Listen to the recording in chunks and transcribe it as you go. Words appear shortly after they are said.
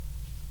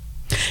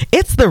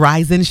the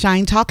Rise and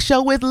Shine Talk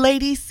Show with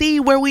Lady C,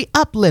 where we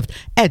uplift,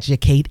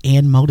 educate,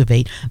 and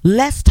motivate.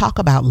 Let's talk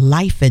about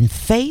life and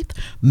faith,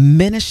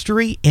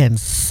 ministry, and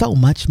so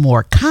much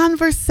more.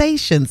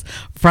 Conversations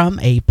from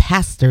a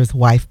pastor's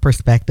wife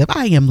perspective.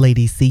 I am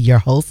Lady C, your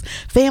host.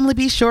 Family,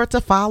 be sure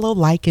to follow,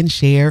 like, and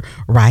share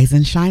Rise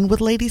and Shine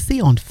with Lady C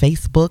on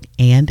Facebook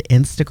and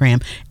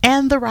Instagram.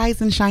 And the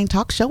Rise and Shine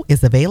Talk Show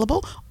is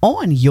available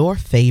on your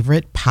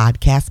favorite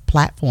podcast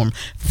platform.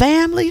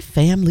 Family.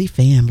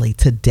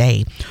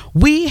 Today,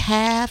 we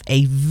have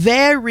a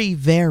very,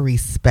 very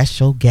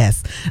special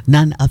guest,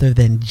 none other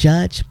than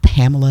Judge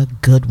Pamela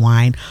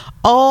Goodwine.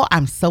 Oh,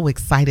 I'm so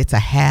excited to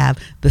have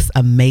this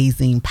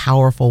amazing,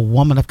 powerful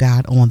woman of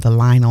God on the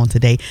line on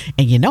today.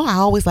 And I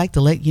always like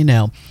to let you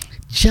know,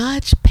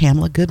 Judge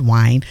Pamela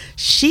Goodwine,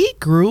 she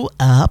grew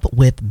up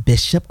with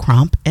Bishop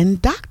Crump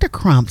and Dr.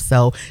 Crump.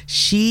 So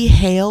she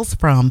hails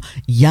from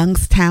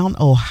Youngstown,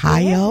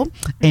 Ohio,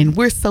 and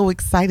we're so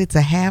excited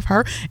to have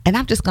her. And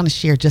I'm just going to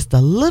share just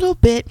a little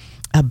bit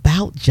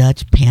about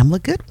Judge Pamela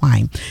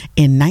Goodwine.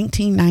 In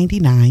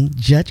 1999,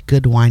 Judge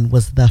Goodwine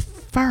was the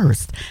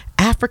first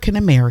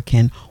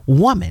African-American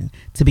woman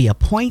to be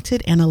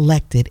appointed and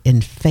elected in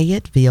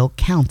Fayetteville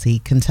County,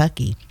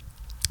 Kentucky.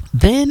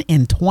 Then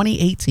in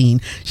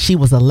 2018, she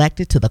was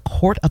elected to the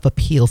Court of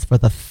Appeals for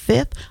the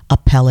 5th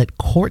Appellate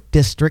Court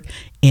District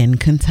in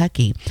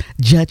Kentucky.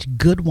 Judge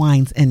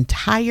Goodwine's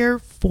entire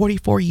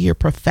 44-year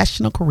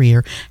professional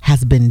career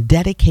has been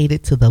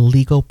dedicated to the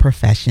legal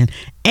profession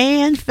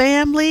and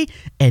family.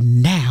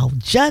 And now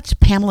Judge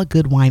Pamela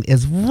Goodwine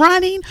is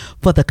running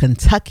for the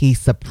Kentucky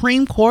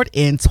Supreme Court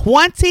in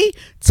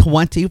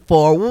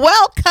 2024.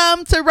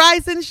 Welcome to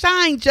Rise and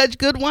Shine, Judge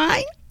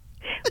Goodwine.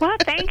 Well,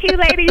 thank you,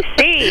 Lady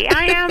C.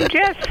 I am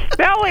just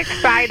so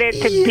excited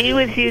to be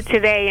with you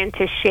today and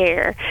to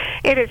share.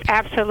 It is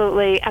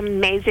absolutely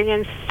amazing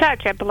and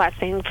such a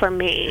blessing for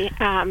me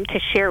to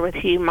share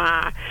with you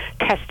my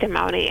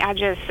testimony. I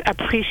just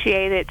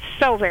appreciate it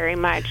so very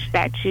much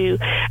that you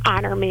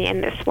honor me in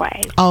this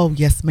way. Oh,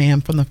 yes,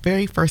 ma'am. From the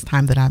very first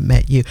time that I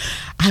met you,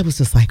 I was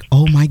just like,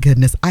 oh, my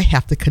goodness, I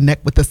have to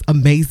connect with this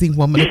amazing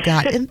woman of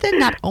God. And then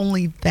not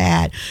only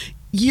that,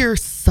 you're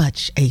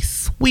such a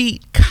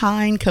sweet,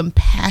 kind,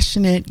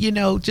 compassionate,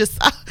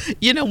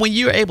 when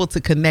you're able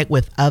to connect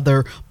with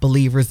other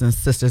believers and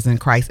sisters in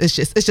Christ, it's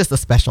just a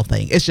special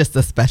thing. It's just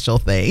a special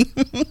thing.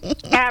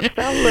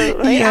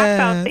 Absolutely. Yes.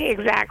 I felt the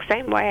exact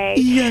same way.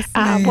 Yes,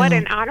 what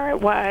an honor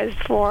it was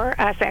for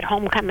us at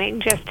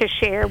Homecoming just to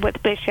share with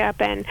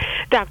Bishop and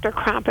Dr.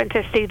 Crump and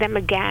to see them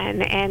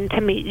again and to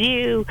meet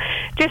you.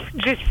 Just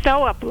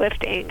so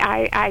uplifting.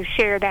 I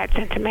share that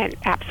sentiment,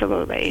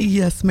 absolutely.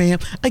 Yes, ma'am.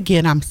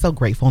 Again, I'm so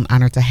grateful and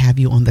honored to have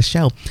you on the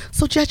show.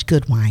 So, Judge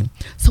Goodwine,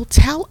 so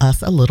tell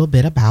us a little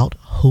bit about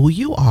who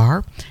you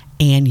are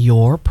and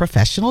your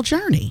professional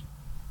journey.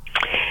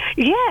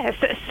 Yes.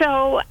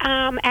 So,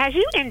 as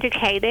you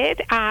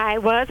indicated, I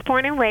was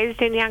born and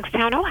raised in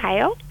Youngstown,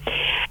 Ohio,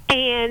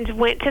 and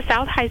went to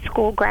South High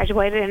School,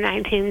 graduated in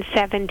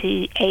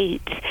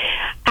 1978.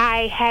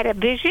 I had a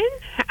vision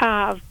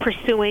of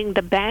pursuing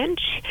the bench,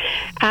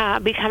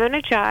 becoming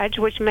a judge,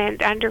 which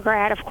meant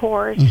undergrad, of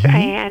course,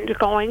 and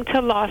going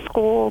to law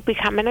school,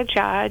 becoming a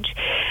judge.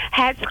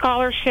 Had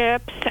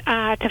scholarships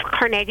to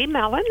Carnegie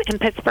Mellon in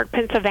Pittsburgh,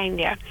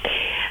 Pennsylvania.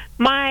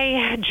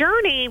 My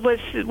journey was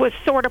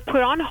sort of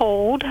put on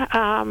hold,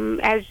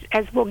 as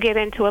we'll get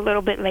into a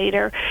little bit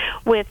later,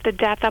 with the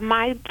death of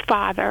my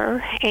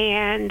father.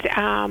 And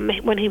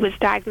when he was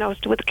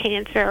diagnosed with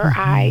cancer,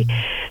 I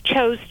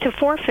chose to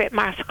forfeit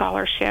my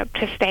scholarship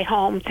to stay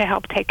home to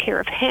help take care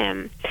of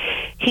him.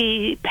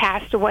 He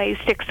passed away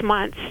 6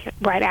 months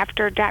right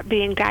after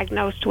being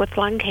diagnosed with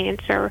lung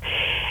cancer.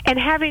 And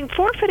having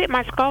forfeited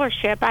my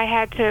scholarship, I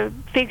had to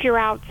figure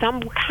out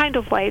some kind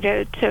of way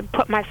to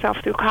put myself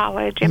through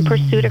college and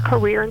pursued a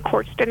career in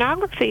court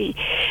stenography.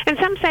 And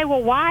some say,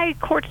 well, why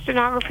court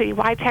stenography?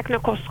 Why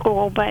technical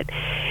school? But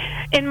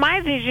in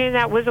my vision,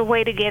 that was a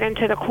way to get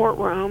into the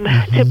courtroom,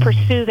 to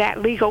pursue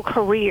that legal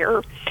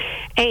career.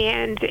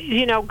 And,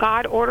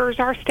 God orders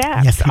our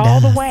steps. Yes, all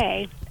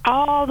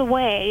the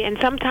way. And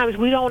sometimes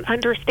we don't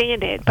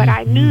understand it, but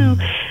I knew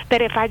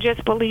that if I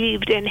just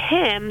believed in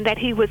him, that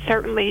he would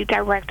certainly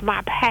direct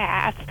my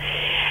path.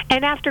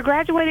 And after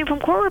graduating from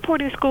court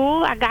reporting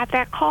school, I got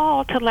that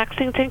call to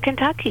Lexington,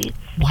 Kentucky.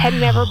 Wow. Had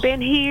never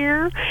been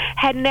here,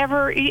 I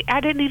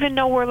didn't even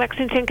know where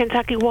Lexington,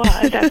 Kentucky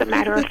was, as a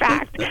matter of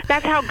fact.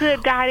 That's how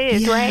good God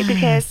is, right?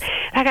 Because,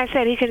 like I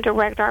said, he can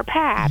direct our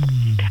path.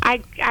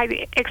 I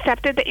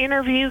accepted the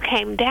interview,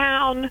 came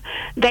down.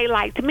 They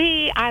liked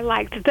me. I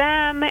liked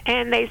them.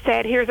 And they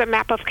said, here's a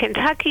map of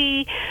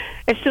Kentucky.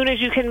 As soon as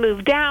you can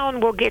move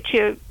down, we'll get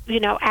you,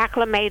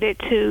 acclimated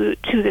to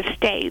the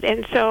state.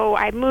 And so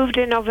I moved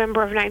in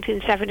November of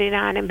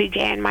 1979 and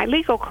began my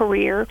legal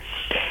career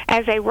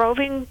as a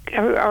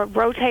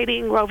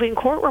rotating roving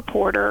court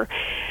reporter,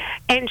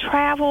 and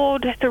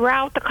traveled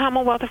throughout the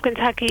Commonwealth of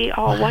Kentucky,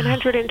 all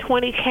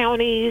 120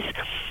 counties.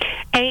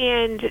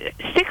 And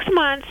 6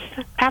 months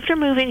after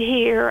moving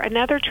here,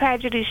 another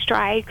tragedy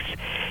strikes.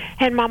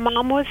 And my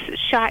mom was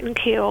shot and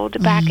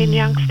killed back in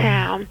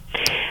Youngstown.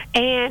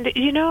 And,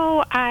 you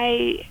know,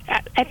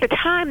 at the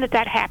time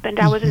that happened,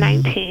 I was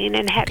 19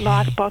 and had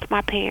lost both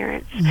my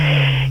parents.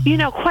 You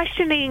know,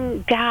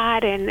 questioning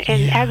God, and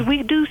as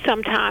we do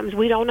sometimes,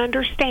 we don't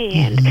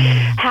understand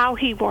how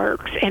he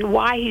works and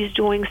why he's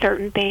doing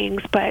certain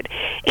things. But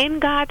in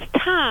God's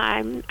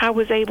time, I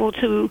was able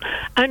to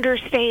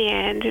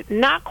understand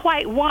not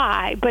quite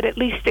why, but at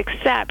least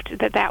accept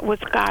that was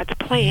God's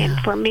plan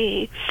for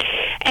me.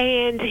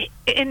 And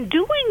in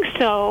doing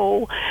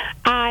so,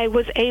 I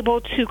was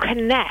able to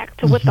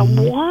connect with a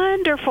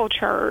wonderful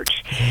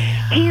church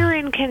here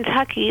in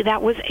Kentucky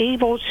that was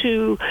able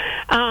to,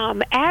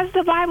 as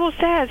the Bible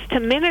says, to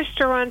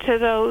minister unto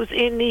those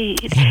in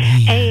need.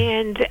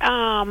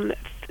 And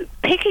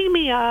picking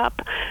me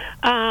up,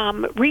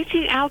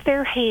 reaching out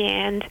their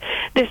hand,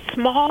 this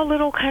small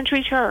little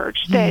country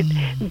church that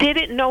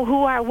didn't know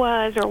who I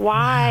was or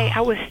why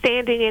I was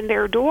standing in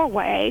their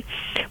doorway,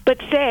 but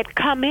said,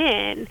 come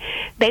in.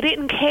 They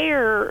didn't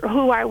care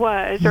who I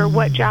was or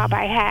what job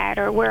I had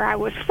or where I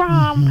was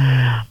from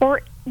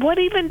or what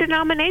even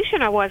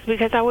denomination I was,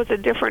 because I was a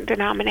different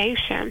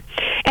denomination.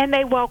 And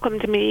they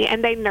welcomed me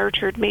and they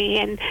nurtured me,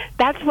 and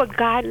that's what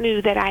God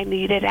knew that I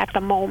needed at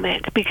the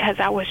moment, because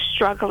I was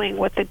struggling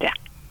with the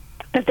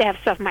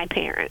deaths of my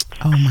parents.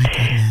 Oh, my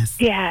goodness.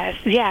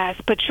 Yes.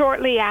 But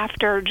shortly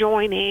after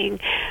joining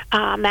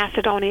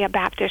Macedonia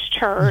Baptist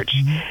Church,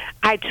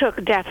 I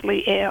took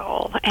deathly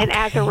ill. And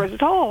as a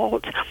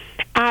result,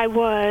 I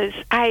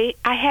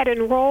had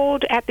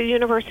enrolled at the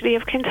University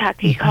of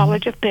Kentucky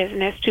College of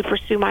Business to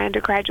pursue my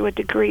undergraduate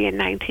degree in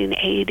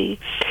 1980.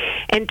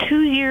 And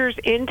 2 years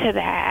into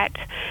that,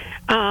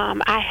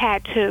 I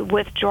had to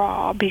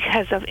withdraw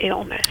because of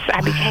illness.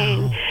 I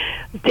became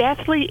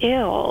deathly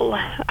ill,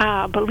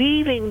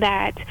 believing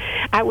that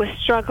I was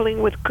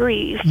struggling with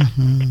grief.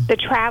 The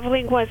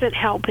traveling wasn't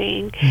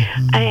helping,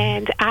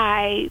 and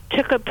I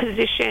took a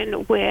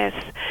position with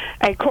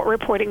a court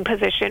reporting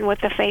position with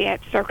the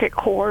Fayette Circuit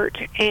Court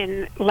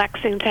in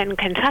Lexington,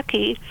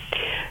 Kentucky,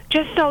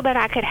 just so that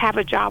I could have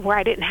a job where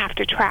I didn't have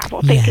to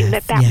travel, thinking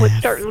that would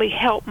certainly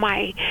help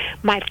my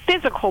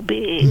physical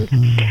being.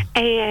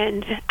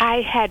 And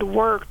I had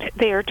worked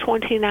there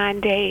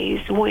 29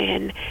 days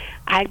when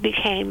I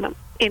became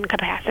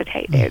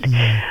incapacitated,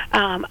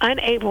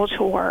 unable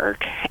to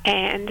work,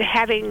 and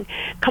having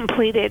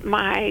completed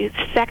my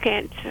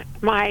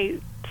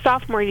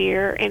sophomore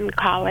year in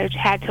college,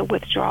 had to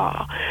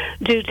withdraw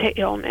due to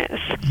illness.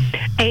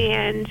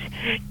 And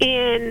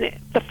in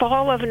the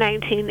fall of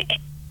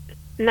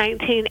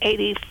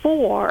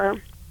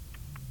 1984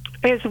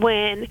 is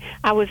when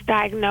I was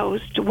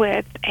diagnosed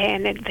with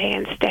an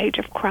advanced stage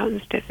of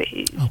Crohn's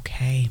disease.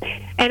 Okay.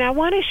 And I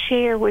want to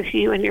share with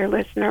you and your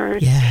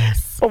listeners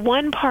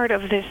one part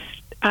of this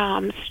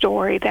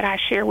story that I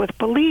share with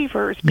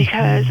believers,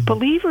 because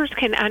believers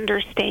can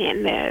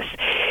understand this.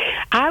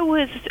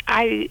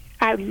 I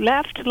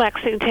left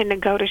Lexington to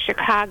go to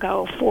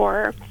Chicago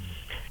for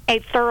a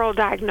thorough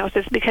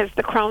diagnosis because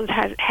the Crohn's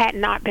had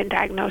not been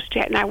diagnosed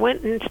yet. And I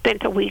went and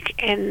spent a week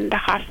in the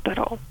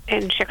hospital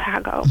in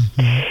Chicago.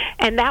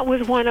 And that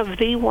was one of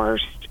the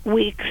worst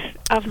weeks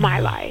of my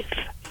life.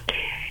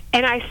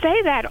 And I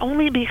say that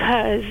only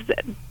because,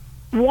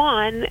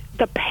 one,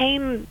 the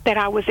pain that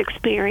I was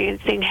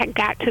experiencing had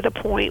got to the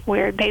point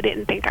where they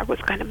didn't think I was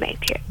going to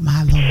make it.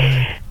 My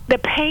Lord. The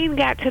pain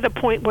got to the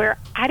point where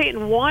I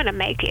didn't want to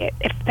make it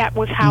if that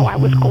was how I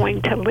was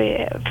going to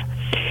live.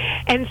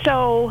 And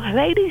so,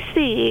 Lady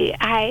C,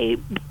 I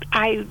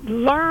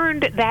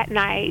learned that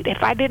night,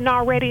 if I didn't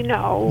already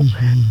know,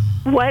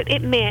 what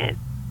it meant,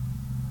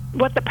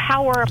 what the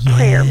power of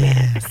prayer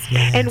meant,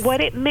 and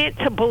what it meant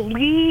to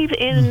believe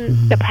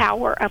in the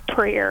power of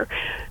prayer,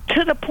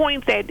 to the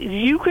point that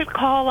you could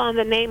call on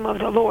the name of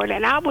the Lord.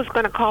 And I was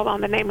going to call on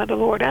the name of the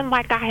Lord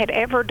unlike I had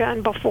ever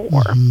done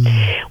before.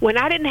 When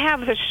I didn't have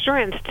the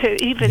strength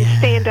to even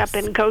stand up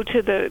and go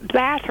to the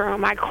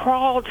bathroom, I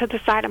crawled to the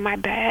side of my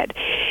bed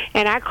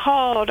and I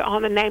called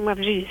on the name of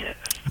Jesus.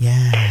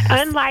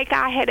 Unlike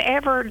I had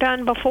ever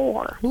done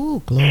before.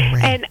 Ooh, glory.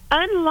 And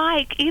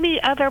unlike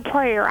any other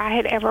prayer I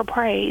had ever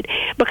prayed,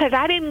 because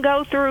I didn't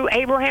go through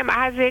Abraham,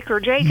 Isaac, or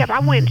Jacob. I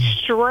went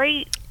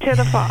straight to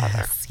the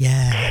Father.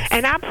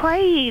 And I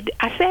prayed,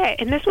 I said,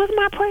 and this was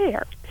my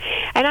prayer,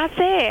 and I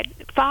said,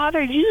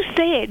 Father, you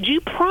said,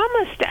 you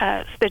promised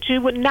us that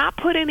you would not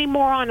put any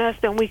more on us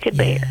than we could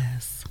bear.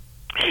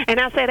 And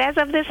I said, as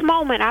of this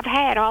moment, I've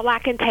had all I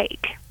can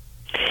take.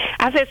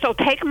 I said, so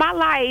take my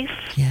life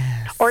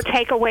or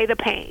take away the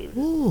pain.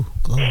 Ooh,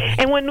 glory.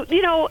 And when,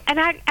 and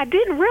I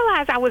didn't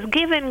realize I was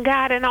giving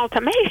God an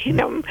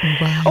ultimatum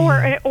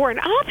or an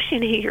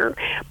option here,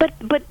 but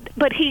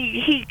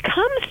he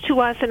comes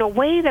to us in a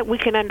way that we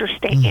can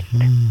understand.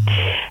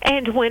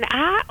 And when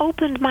I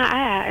opened my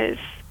eyes,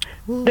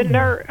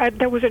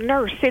 there was a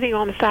nurse sitting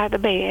on the side of the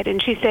bed,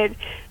 and she said,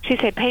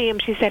 Pam,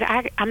 she said,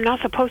 I'm not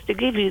supposed to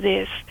give you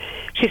this.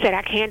 She said,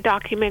 I can't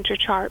document your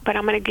chart, but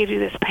I'm going to give you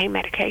this pain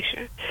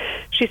medication.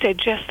 She said,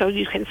 just so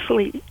you can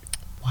sleep.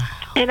 Wow.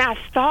 And I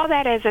saw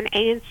that as an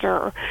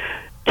answer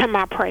to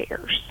my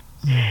prayers.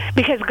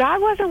 because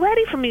God wasn't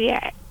ready for me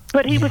yet.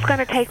 But he was going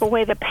to take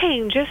away the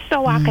pain just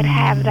so I could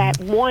have that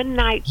one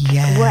night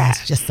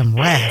rest. Just some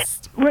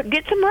rest.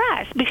 Get some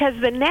rest. Because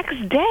the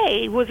next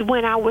day was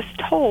when I was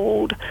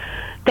told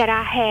that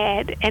I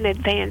had an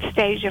advanced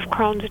stage of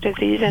Crohn's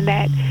disease and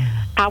that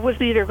I was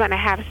either going to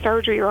have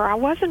surgery or I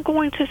wasn't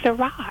going to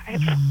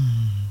survive.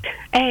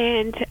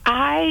 And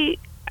I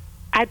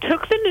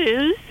took the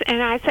news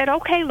and I said,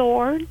 okay,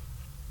 Lord,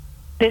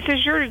 this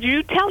is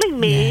you telling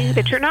me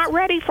that you're not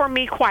ready for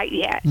me quite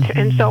yet.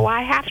 And so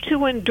I have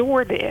to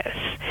endure this.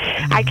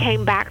 I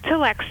came back to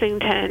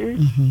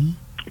Lexington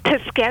to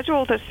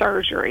schedule the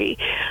surgery,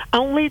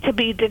 only to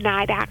be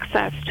denied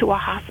access to a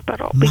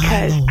hospital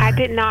because I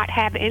did not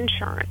have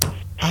insurance.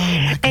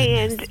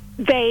 And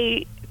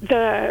the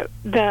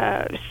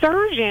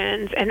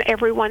surgeons and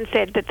everyone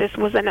said that this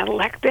was an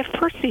elective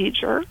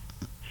procedure,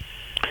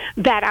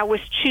 that I was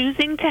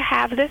choosing to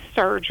have this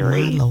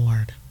surgery. My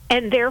Lord.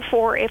 And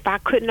therefore, if I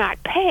could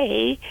not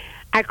pay,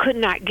 I could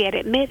not get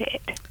admitted.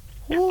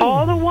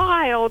 All the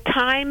while,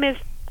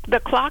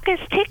 the clock is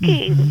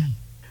ticking.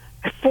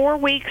 4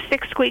 weeks,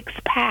 6 weeks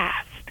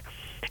passed.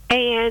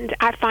 And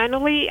I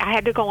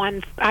had to go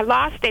on, I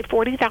lost a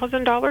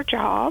 $40,000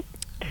 job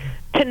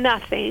to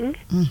nothing,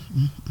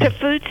 to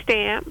food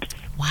stamps.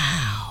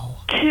 Wow.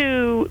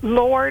 To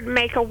Lord,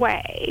 make a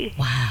way.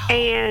 Wow.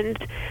 And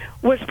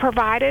was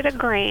provided a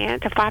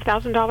grant, a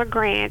 $5,000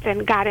 grant,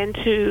 and got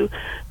into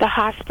the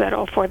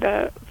hospital for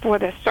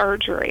the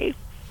surgery.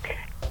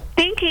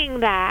 Thinking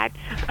that,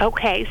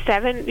 okay,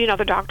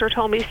 the doctor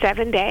told me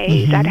 7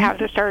 days. I'd have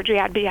the surgery.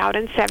 I'd be out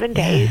in 7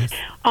 days.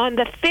 On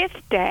the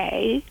 5th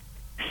day,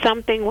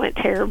 something went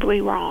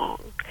terribly wrong.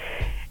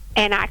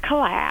 And I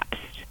collapsed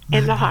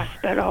in the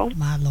hospital.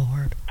 My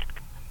Lord.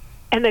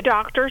 And the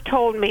doctor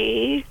told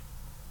me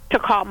to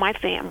call my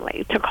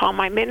family, to call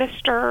my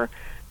minister,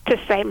 to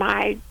say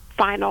my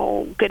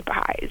final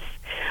goodbyes,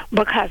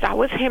 because I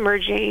was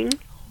hemorrhaging.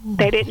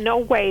 They didn't know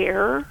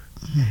where.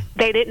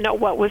 They didn't know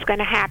what was going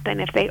to happen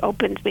if they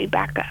opened me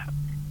back up.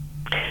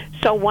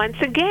 So once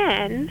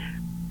again,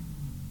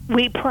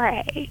 we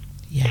pray.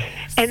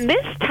 Yes. And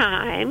this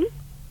time,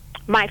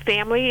 my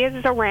family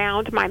is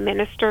around, my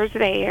minister's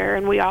there,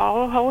 and we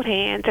all hold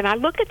hands, and I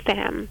look at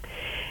them,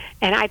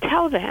 and I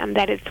tell them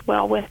that it's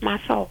well with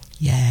my soul.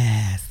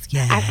 Yes.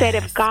 Yes. I said,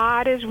 if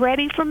God is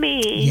ready for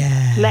me,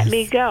 let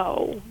me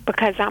go,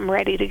 because I'm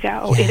ready to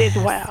go. Yes. It is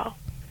well.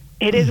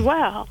 It is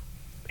well.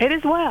 It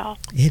is well.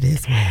 It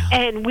is well.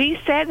 And we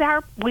said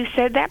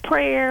that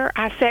prayer.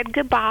 I said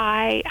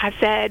goodbye. I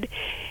said,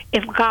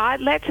 if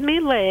God lets me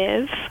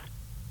live,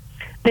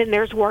 then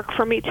there's work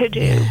for me to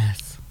do.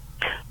 Yes.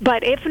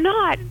 But if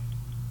not,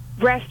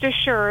 rest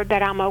assured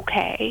that I'm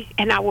okay,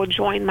 and I will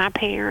join my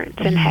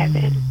parents in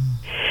heaven.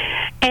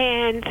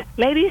 And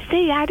Lady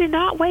C, I did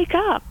not wake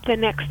up the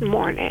next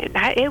morning.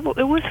 It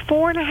was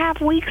 4.5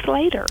 weeks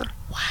later.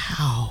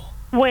 Wow.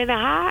 When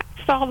I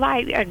saw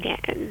light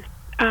again.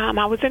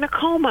 I was in a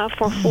coma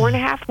for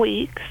 4.5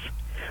 weeks,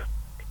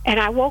 and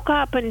I woke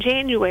up in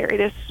January.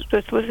 This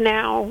was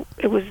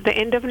it was the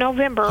end of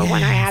November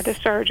when I had the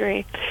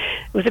surgery.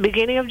 It was the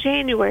beginning of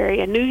January,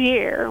 a new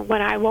year,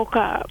 when I woke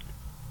up.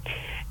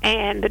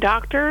 And the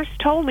doctors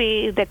told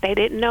me that they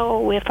didn't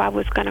know if I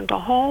was going to go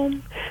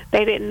home.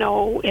 They didn't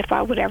know if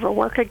I would ever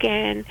work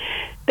again.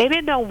 They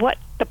didn't know what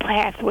the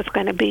path was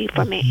going to be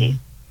for me.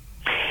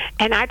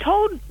 And I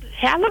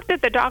looked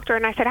at the doctor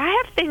and I said, I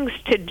have things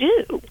to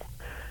do.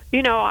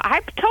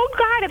 I told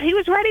God if he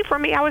was ready for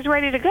me, I was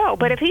ready to go.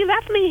 But if he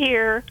left me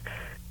here,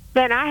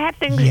 then I had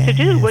things to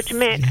do, which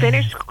meant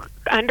finish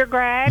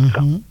undergrad,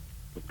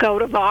 go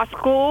to law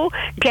school,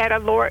 get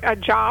a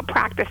job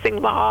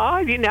practicing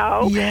law,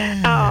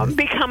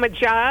 become a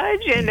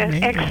judge and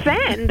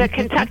ascend the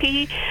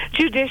Kentucky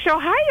judicial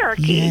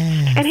hierarchy.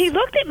 Yes. And he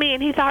looked at me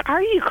and he thought,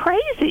 are you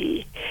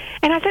crazy?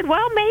 And I said,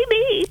 well,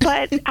 maybe,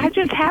 but I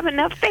just have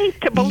enough faith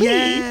to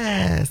believe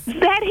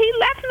that he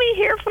left me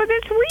here for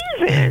this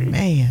reason.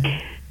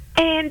 Man.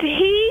 And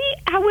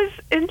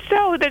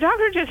so the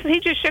doctor just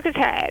shook his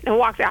head and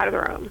walked out of the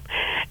room.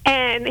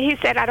 And he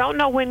said, I don't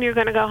know when you're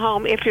going to go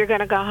home, if you're going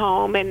to go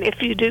home. And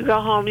if you do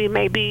go home, you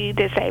may be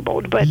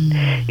disabled. But,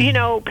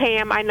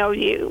 Pam, I know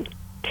you.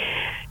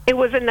 It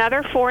was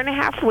another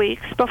 4.5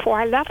 weeks before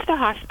I left the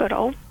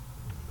hospital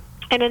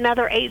and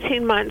another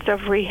 18 months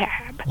of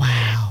rehab.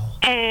 Wow.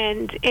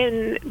 And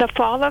in the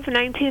fall of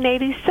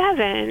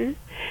 1987,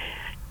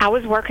 I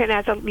was working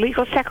as a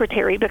legal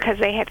secretary because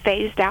they had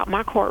phased out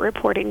my court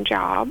reporting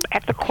job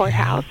at the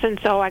courthouse. And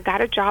so I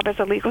got a job as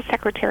a legal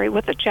secretary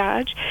with a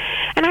judge.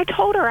 And I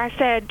told her, I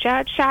said,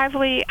 Judge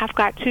Shively, I've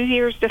got 2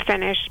 years to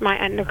finish my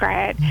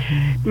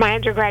my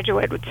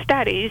undergraduate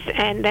studies,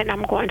 and then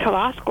I'm going to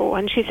law school.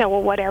 And she said,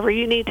 well, whatever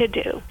you need to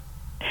do.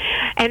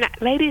 And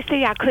Lady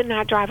C, I could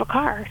not drive a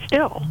car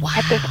still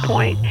at this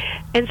point.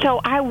 And so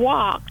I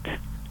walked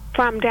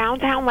from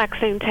downtown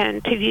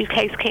Lexington to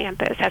UK's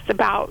campus. That's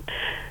about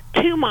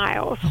 2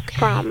 miles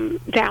from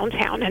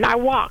downtown, and I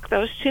walked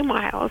those 2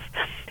 miles,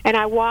 and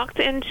I walked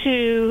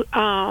into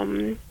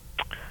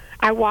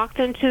I walked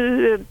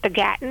into the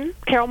Gatton,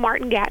 Carol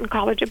Martin Gatton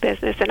College of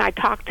Business, and I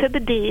talked to the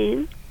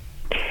dean,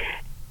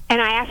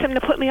 and I asked him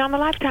to put me on the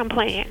lifetime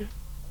plan.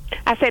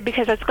 I said,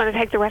 because it's going to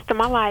take the rest of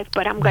my life,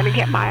 but I'm going to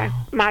get my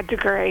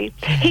degree.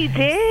 Yes. He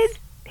did.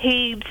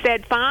 He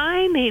said,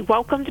 fine. He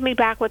welcomed me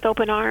back with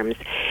open arms,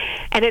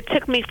 and it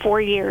took me 4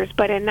 years,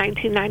 but in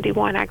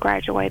 1991, I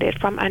graduated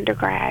from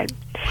undergrad,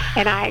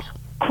 and I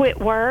quit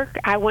work.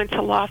 I went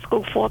to law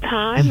school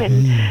full-time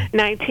in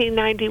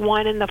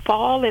 1991 in the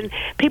fall, and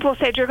people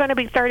said, you're going to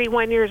be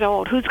 31 years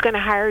old. Who's going to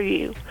hire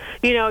you?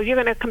 You know, you're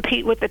going to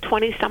compete with the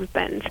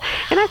 20-somethings.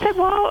 And I said,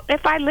 well,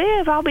 if I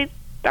live, I'll be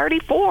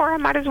 34. I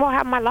might as well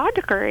have my law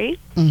degree.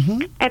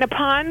 And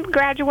upon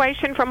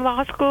graduation from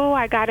law school,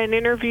 I got an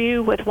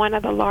interview with one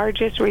of the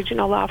largest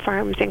regional law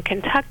firms in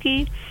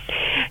Kentucky,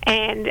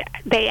 and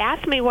they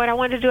asked me what I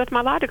wanted to do with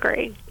my law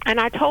degree. And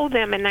I told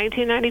them in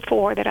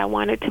 1994 that I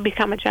wanted to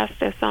become a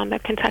justice on the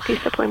Kentucky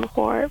Supreme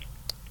Court.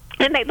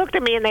 And they looked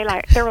at me and they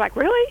were like,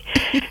 really?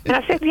 And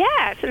I said,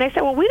 yes. And they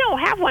said, well, we don't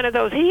have one of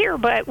those here,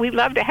 but we'd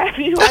love to have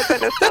you as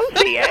an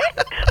associate.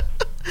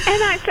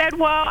 And I said,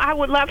 well, I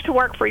would love to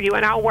work for you,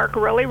 and I'll work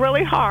really,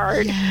 really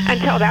hard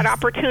until that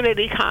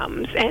opportunity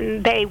comes.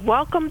 And they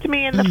welcomed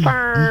me in the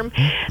firm.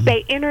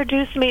 They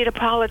introduced me to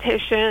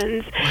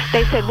politicians.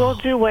 They said, we'll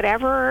do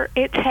whatever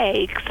it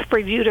takes for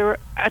you to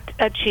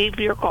achieve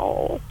your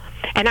goal.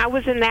 And I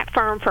was in that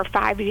firm for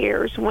 5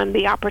 years when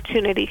the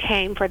opportunity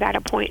came for that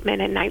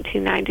appointment in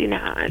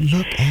 1999.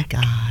 Look at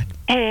God.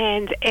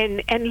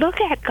 And look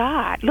at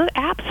God. Look,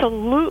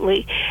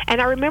 absolutely.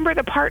 And I remember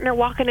the partner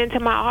walking into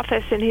my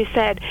office, and he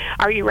said,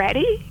 are you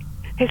ready?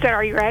 He said,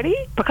 are you ready?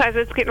 Because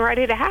it's getting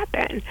ready to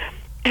happen.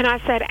 And I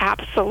said,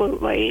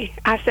 absolutely.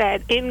 I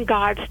said, in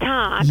God's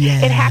time.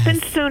 Yes. It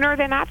happened sooner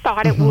than I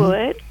thought it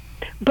would.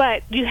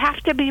 But you have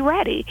to be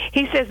ready.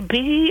 He says,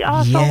 be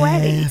also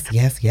ready.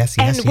 Yes.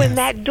 And when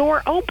that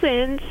door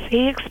opens,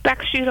 he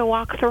expects you to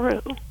walk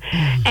through.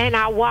 And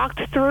I walked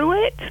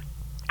through it.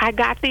 I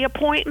got the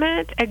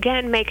appointment,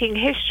 again, making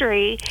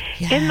history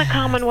in the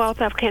Commonwealth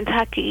of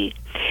Kentucky.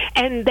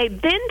 And they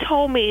then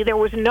told me there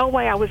was no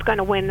way I was going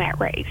to win that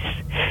race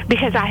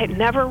because I had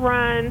never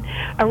run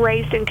a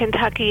race in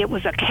Kentucky. It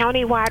was a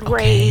countywide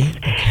race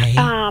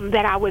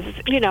that I was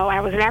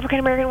an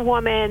African-American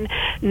woman,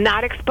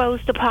 not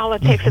exposed to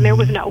politics, and there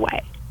was no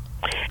way.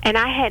 And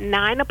I had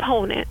 9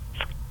 opponents.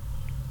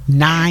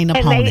 9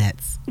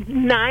 opponents.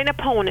 9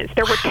 opponents.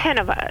 There were 10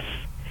 of us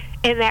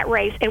in that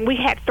race, and we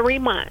had 3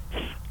 months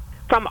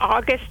from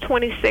August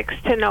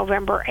 26th to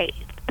November 8th.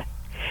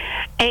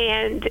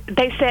 And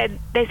I said,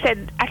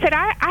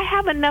 I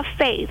have enough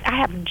faith. I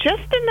have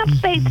just enough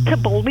faith to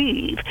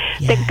believe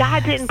that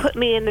God didn't put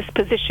me in this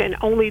position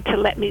only to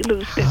let me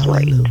lose this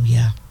race.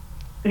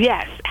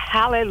 Yes,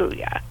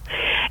 hallelujah.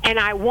 And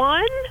I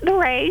won the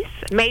race,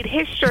 made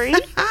history.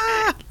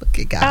 Look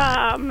at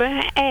God.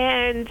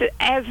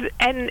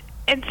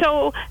 And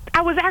so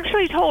I was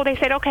actually told, they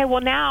said, okay,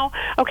 well now,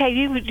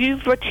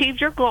 you've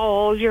achieved your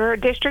goal. You're a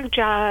district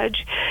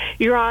judge.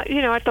 You're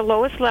at the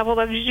lowest level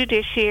of the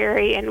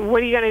judiciary. And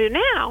what are you going to do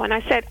now? And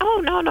I said,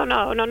 oh,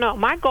 no.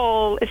 My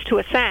goal is to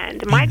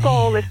ascend. My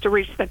goal is to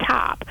reach the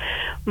top.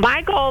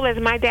 My goal, as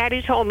my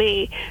daddy told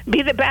me,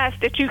 be the best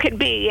that you can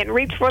be and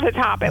reach for the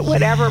top at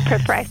whatever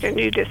profession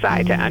you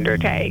decide to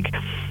undertake.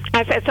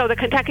 I said, so the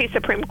Kentucky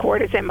Supreme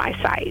Court is in my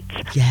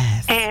sights.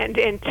 Yes. And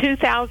in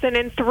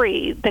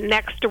 2003, the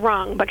next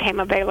rung became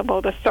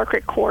available, the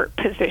circuit court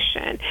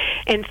position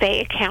in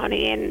Fayette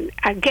County. And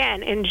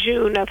again, in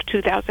June of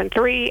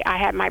 2003, I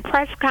had my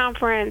press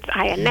conference.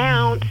 I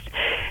announced.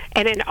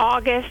 And in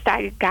August,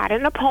 I got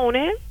an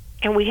opponent.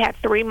 And we had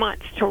 3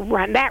 months to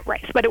run that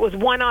race. But it was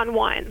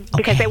one-on-one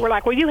because they were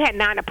like, well, you had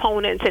 9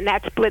 opponents, and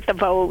that split the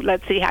vote.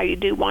 Let's see how you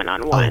do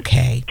one-on-one.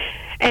 Okay.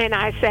 And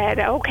I said,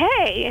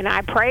 okay. And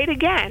I prayed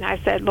again.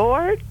 I said,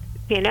 Lord,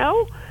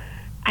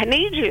 I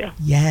need you.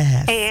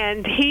 Yes.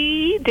 And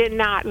he did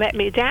not let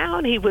me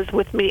down. He was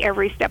with me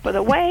every step of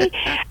the way.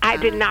 I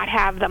did not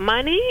have the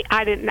money.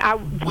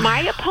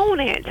 My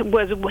opponent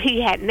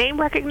he had name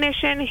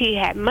recognition. He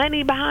had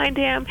money behind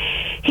him.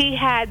 He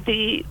had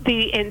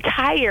the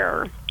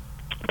entire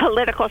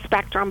political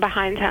spectrum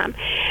behind him.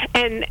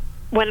 And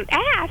when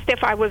asked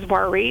if I was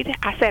worried,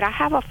 I said, I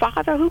have a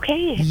Father who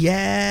can.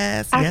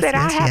 Yes. I said,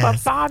 I have a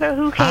Father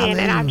who can.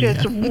 Hallelujah. And I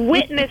just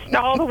witnessed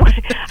all the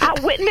way. I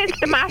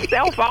witnessed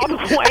myself all the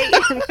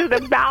way into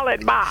the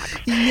ballot box.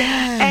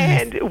 Yes.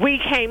 And we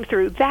came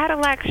through that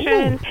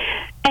election.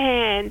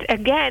 And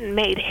again,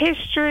 made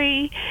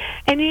history.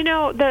 And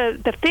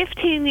the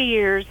 15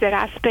 years that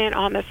I spent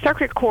on the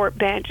circuit court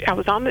bench, it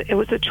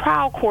was the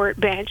trial court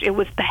bench, it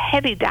was the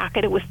heavy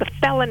docket, it was the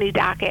felony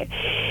docket,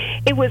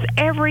 it was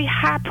every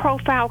high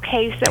profile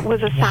case that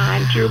was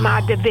assigned through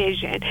my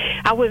division.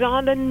 I was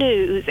on the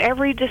news.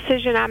 Every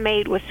decision I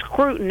made was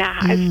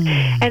scrutinized.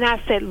 And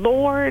I said,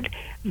 Lord,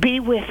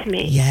 be with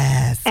me.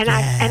 Yes. And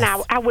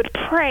I would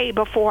pray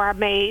before I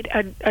made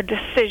a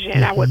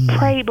decision. I would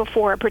pray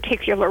before a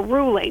particular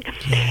ruling.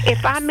 Yes.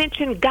 If I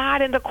mentioned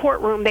God in the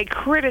courtroom, they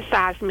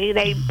criticized me.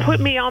 They put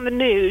me on the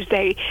news.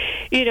 They,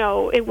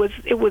 it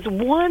was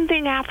one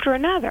thing after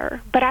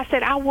another. But I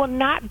said, I will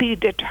not be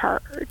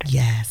deterred.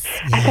 Yes.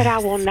 I said, I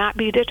will not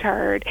be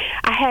deterred.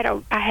 I had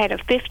a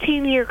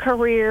 15-year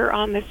career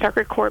on the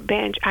circuit court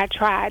bench. I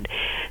tried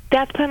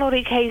death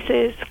penalty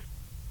cases.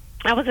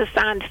 I was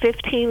assigned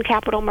 15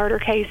 capital murder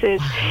cases.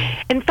 Wow.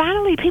 And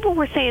finally, people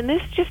were saying,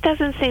 this just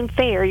doesn't seem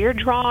fair. You're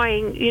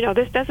drawing,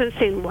 this doesn't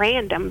seem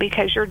random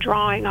because you're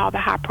drawing all the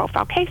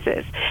high-profile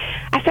cases.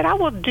 I said, I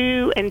will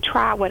do and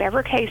try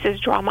whatever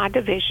cases draw my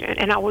division,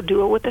 and I will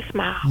do it with a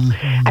smile.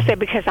 I said,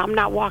 because I'm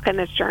not walking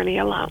this journey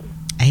alone.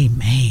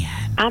 Amen.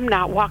 I'm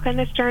not walking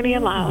this journey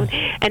alone.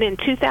 And in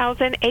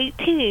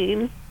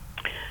 2018,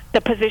 the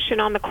position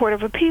on the Court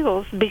of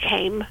Appeals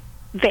became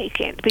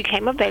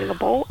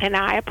available, and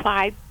I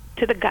applied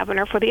to the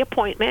governor for the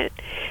appointment.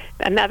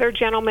 Another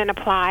gentleman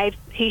applied.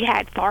 He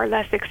had far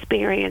less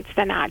experience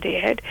than I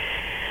did.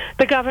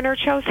 The governor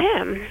chose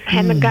him,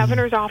 and the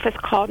governor's office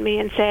called me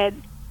and said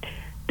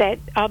that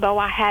although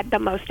I had the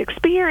most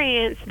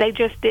experience, they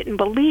just didn't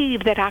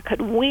believe that I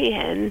could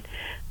win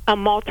a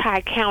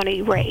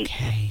multi-county race.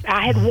 Okay.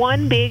 I had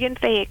won big in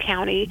Fayette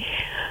County,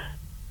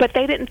 but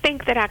they didn't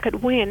think that I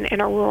could win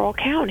in a rural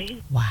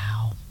county.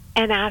 Wow.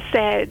 And I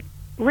said,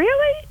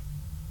 really?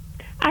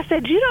 I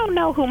said, you don't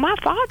know who my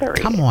father is.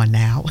 Come on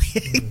now.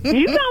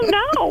 You don't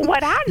know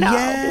what I know.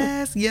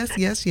 Yes.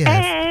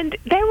 And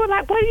they were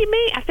like, what do you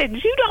mean? I said,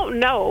 you don't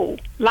know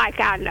like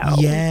I know.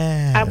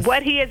 Yes.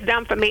 What he has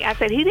done for me. I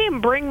said, he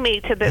didn't bring me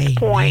to this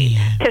point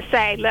to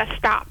say, let's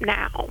stop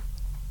now.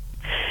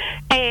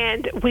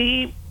 And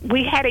we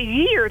had a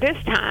year this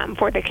time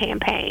for the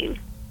campaign.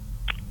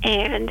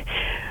 And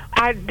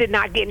I did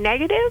not get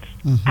negative.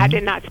 I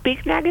did not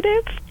speak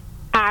negative.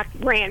 I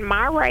ran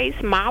my race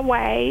my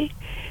way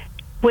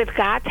with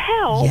God's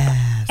help.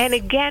 Yes. And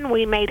again,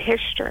 we made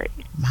history.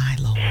 My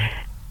Lord.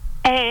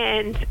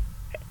 And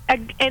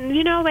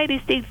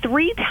ladies,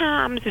 three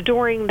times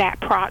during that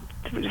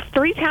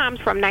 3 times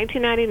from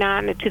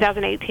 1999 to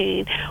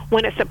 2018,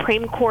 when a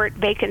Supreme Court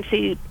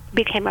vacancy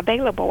became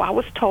available, I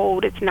was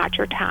told it's not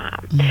your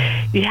time.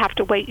 You have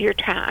to wait your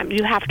time.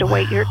 You have to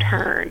wait your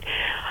turn.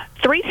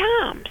 3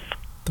 times.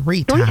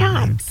 3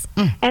 times.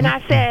 And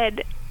I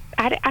said,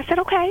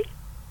 okay.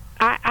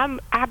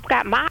 I've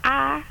got my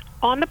eye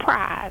on the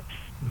prize.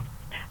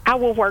 I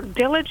will work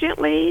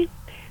diligently.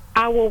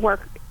 I will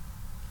work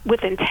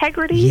with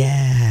integrity.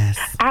 Yes.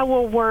 I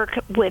will work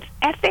with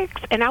ethics,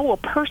 and I will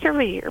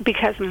persevere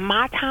because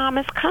my time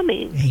is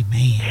coming.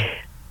 Amen.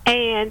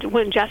 And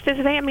when Justice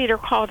Van Meter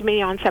called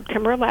me on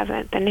September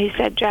 11th, and he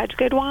said, Judge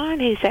Goodwine,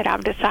 he said,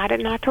 I've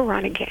decided not to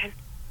run again.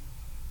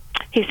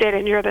 He said,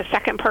 and you're the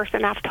second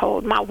person I've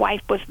told. My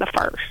wife was the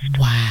first.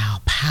 Wow.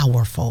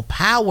 Powerful.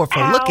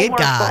 Look at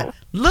God.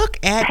 Look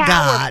at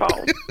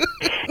God.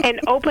 And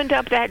opened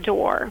up that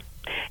door.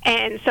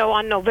 And so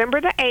on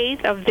November the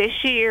 8th of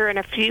this year, in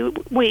a few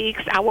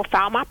weeks, I will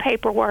file my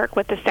paperwork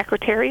with the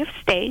Secretary of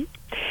State.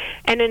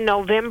 And in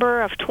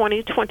November of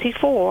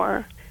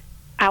 2024,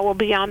 I will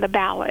be on the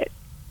ballot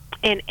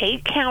in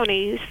 8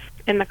 counties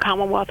in the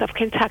Commonwealth of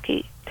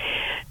Kentucky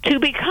to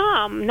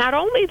become not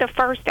only the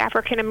first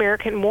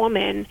African-American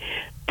woman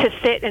to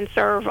sit and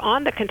serve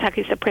on the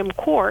Kentucky Supreme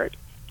Court,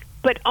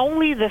 but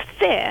only the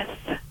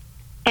 5th,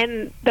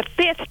 and the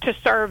 5th to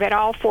serve at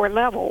all 4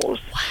 levels.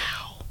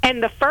 Wow.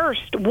 And the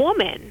first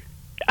woman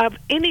of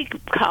any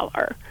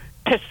color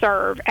to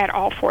serve at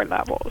all 4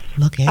 levels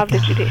of the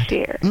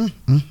judiciary.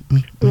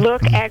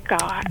 Look at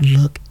God.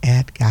 Look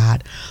at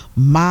God.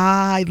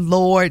 My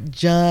Lord,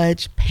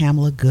 Judge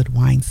Pamela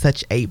Goodwine,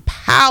 such a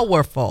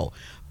powerful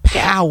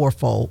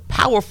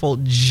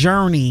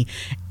journey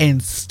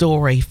and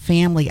story.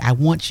 Family, I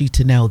want you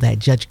to know that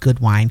Judge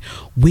Goodwine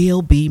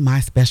will be my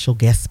special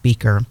guest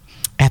speaker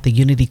at the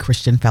Unity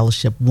Christian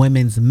Fellowship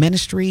Women's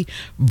Ministry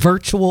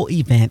virtual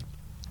event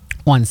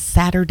on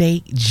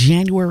Saturday,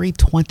 January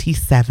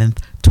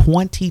 27th,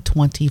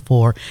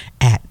 2024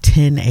 at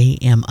 10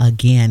 a.m.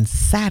 Again,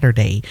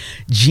 Saturday,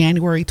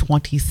 January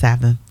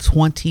 27th,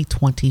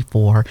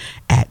 2024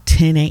 at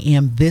 10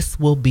 a.m. This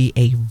will be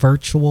a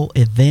virtual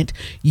event.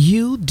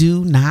 You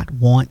do not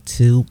want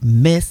to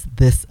miss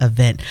this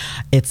event.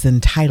 It's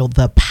entitled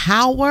The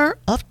Power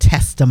of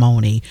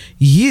Testimony.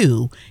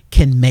 You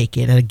can make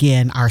it.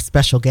 Again, our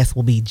special guest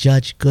will be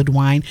Judge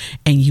Goodwine,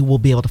 and you will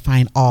be able to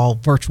find all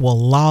virtual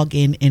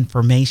login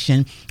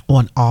information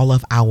on all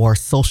of our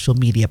social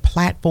media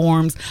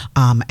platforms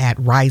at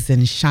Rise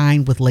and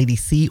Shine with Lady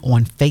C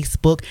on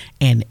Facebook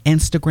and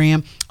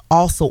Instagram.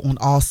 Also on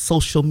all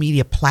social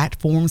media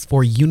platforms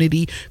for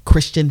Unity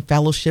Christian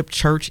Fellowship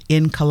Church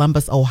in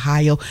Columbus,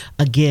 Ohio.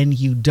 Again,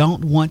 you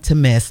don't want to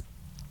miss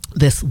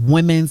this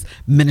women's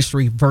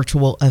ministry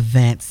virtual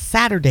event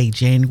Saturday,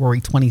 January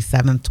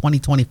 27th,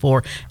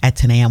 2024 at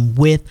 10 a.m.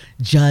 with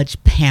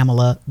Judge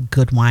Pamela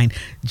Goodwine.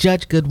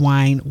 Judge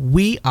Goodwine,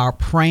 we are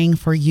praying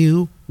for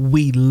you.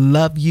 We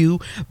love you.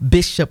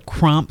 Bishop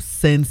Crump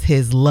sends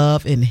his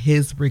love and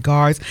his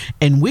regards.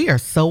 And we are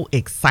so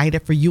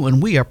excited for you.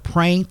 And we are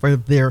praying for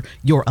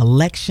your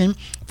election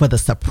for the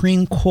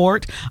Supreme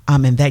Court,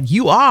 and that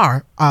you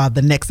are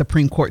the next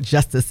Supreme Court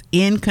justice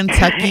in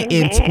Kentucky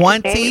in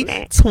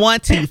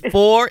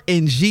 2024.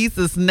 In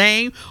Jesus'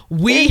 name,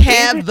 we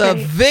have the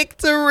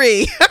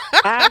victory.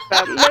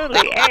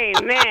 Absolutely.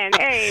 Amen.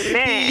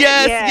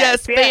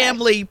 Yes.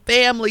 Family,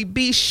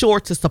 be sure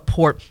to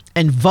support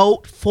and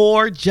vote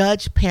for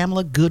Judge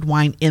Pamela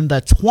Goodwine in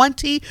the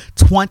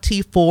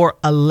 2024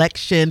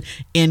 election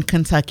in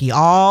Kentucky.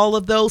 All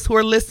of those who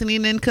are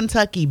listening in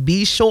Kentucky,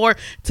 be sure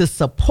to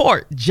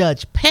support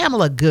Judge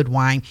Pamela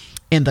Goodwine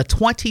in the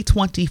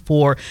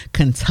 2024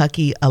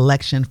 Kentucky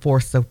election for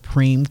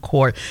Supreme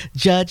Court.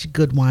 Judge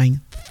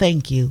Goodwine,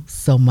 thank you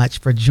so much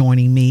for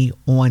joining me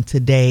on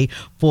today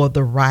for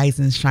the Rise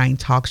and Shine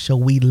Talk Show.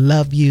 We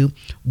love you.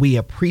 We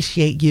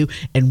appreciate you.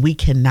 And we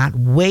cannot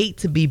wait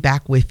to be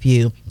back with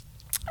you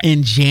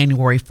in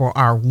January for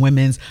our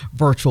women's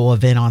virtual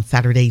event on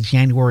Saturday,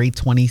 January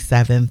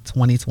 27th,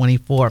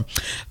 2024.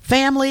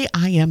 Family,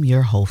 I am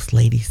your host,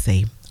 Lady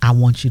C. I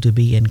want you to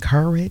be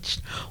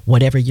encouraged.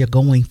 Whatever you're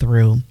going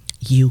through,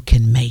 you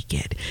can make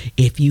it.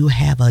 If you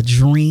have a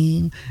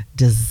dream,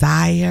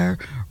 desire,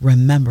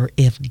 remember,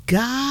 if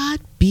God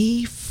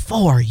be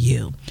for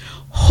you,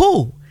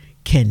 who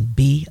can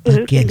be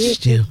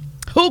against you?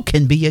 Who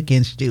can be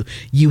against you?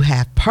 You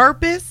have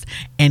purpose,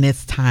 and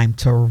it's time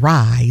to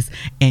rise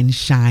and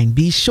shine.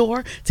 Be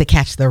sure to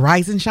catch the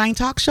Rise and Shine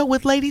Talk Show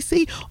with Lady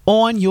C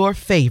on your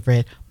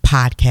favorite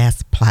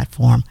podcast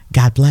platform.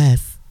 God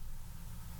bless.